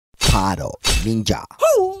Pardot Ninja.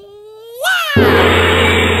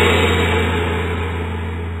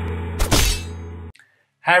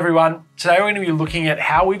 Hey everyone, today we're going to be looking at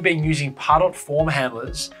how we've been using Pardot Form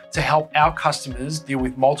Handlers to help our customers deal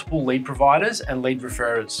with multiple lead providers and lead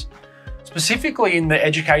referrers. Specifically in the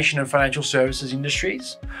education and financial services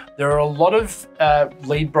industries, there are a lot of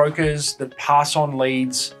lead brokers that pass on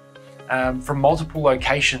leads from multiple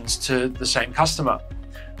locations to the same customer.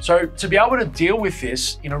 So to be able to deal with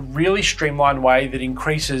this in a really streamlined way that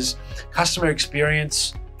increases customer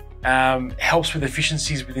experience, helps with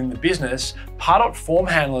efficiencies within the business, Pardot Form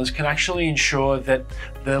Handlers can actually ensure that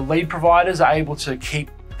the lead providers are able to keep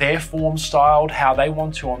their forms styled how they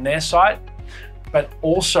want to on their site, but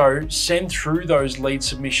also send through those lead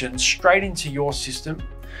submissions straight into your system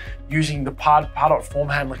using the Pardot Form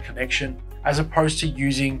Handler connection, as opposed to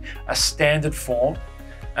using a standard form,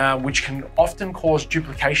 which can often cause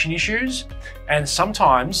duplication issues. And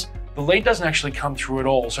sometimes the lead doesn't actually come through at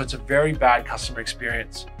all. So it's a very bad customer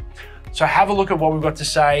experience. So have a look at what we've got to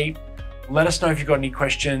say. Let us know if you've got any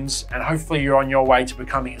questions, and hopefully you're on your way to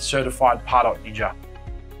becoming a certified Pardot Ninja.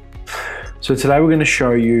 So today we're going to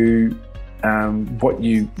show you what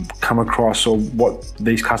you come across, or what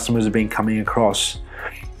these customers have been coming across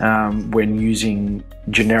when using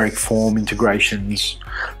generic form integrations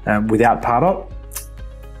without Pardot.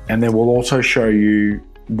 And then we'll also show you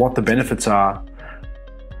what the benefits are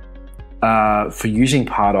for using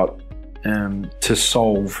Pardot to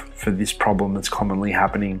solve for this problem that's commonly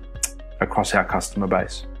happening across our customer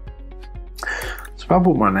base. So if I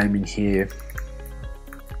put my name in here,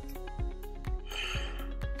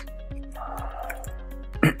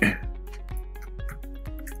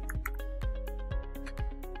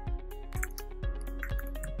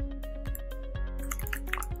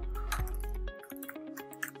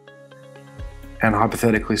 and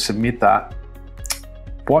hypothetically submit that,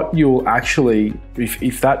 what you'll actually,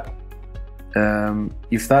 if that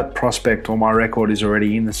prospect or my record is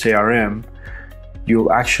already in the CRM,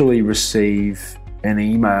 you'll actually receive an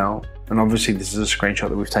email. And obviously this is a screenshot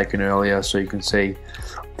that we've taken earlier, so you can see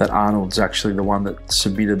that Arnold's actually the one that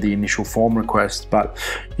submitted the initial form request, but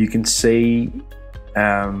you can see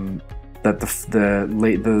that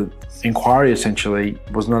the inquiry essentially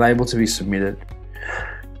was not able to be submitted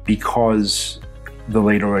because the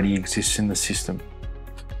lead already exists in the system.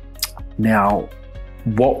 Now,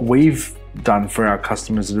 what we've done for our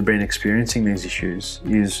customers that have been experiencing these issues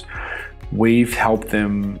is we've helped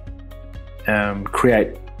them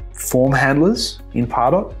create form handlers in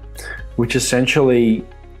Pardot, which essentially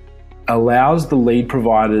allows the lead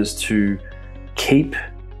providers to keep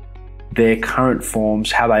their current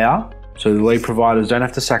forms how they are. So the lead providers don't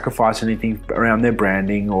have to sacrifice anything around their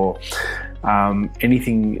branding or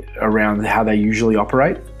anything around how they usually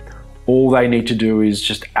operate. All they need to do is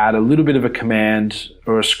just add a little bit of a command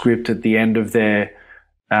or a script at the end of their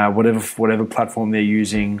whatever platform they're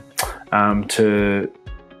using to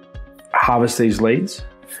harvest these leads,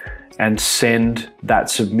 and send that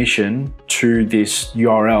submission to this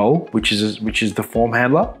URL, which is the form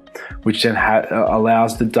handler, which then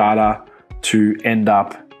allows the data to end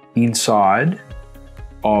up inside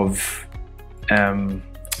of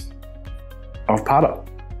Pardot.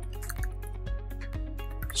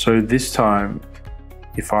 So this time,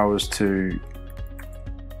 if I was to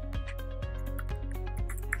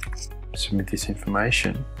submit this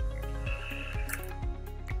information,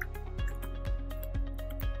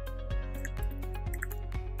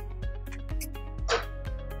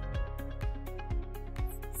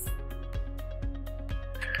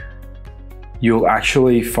 you'll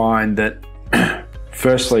actually find that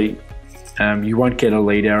firstly, you won't get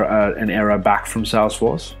an error back from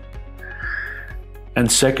Salesforce. And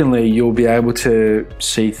secondly, you'll be able to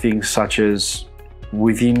see things such as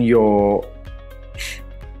within your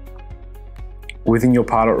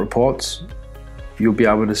Pardot reports, you'll be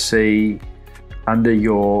able to see under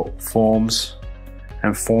your forms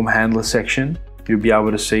and form handler section, you'll be able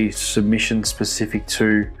to see submissions specific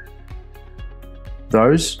to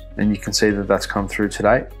those, and you can see that that's come through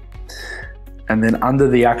today. And then under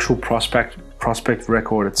the actual prospect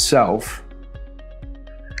record itself,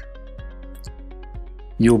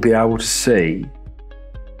 you'll be able to see,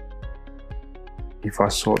 if I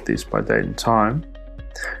sort this by date and time,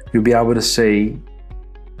 you'll be able to see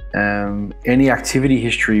any activity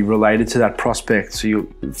history related to that prospect. So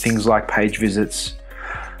things like page visits,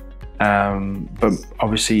 but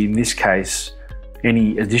obviously in this case,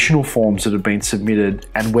 any additional forms that have been submitted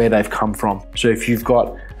and where they've come from. So if you've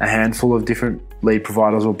got a handful of different lead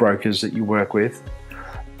providers or brokers that you work with,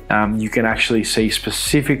 you can actually see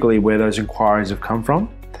specifically where those inquiries have come from,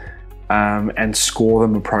 and score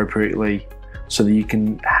them appropriately so that you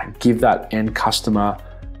can give that end customer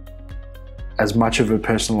as much of a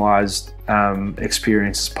personalized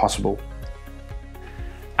experience as possible.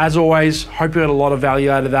 As always, hope you got a lot of value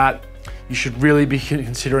out of that. You should really be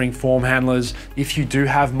considering form handlers if you do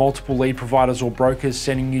have multiple lead providers or brokers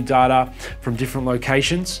sending you data from different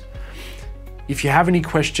locations. If you have any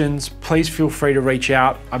questions, please feel free to reach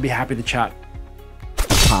out. I'd be happy to chat.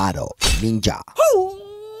 Pardot Ninja.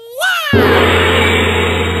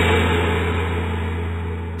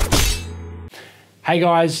 Hey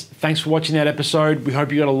guys, thanks for watching that episode. We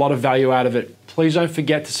hope you got a lot of value out of it. Please don't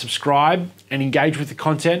forget to subscribe and engage with the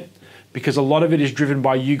content because a lot of it is driven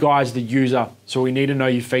by you guys, the user. So we need to know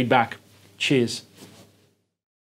your feedback. Cheers.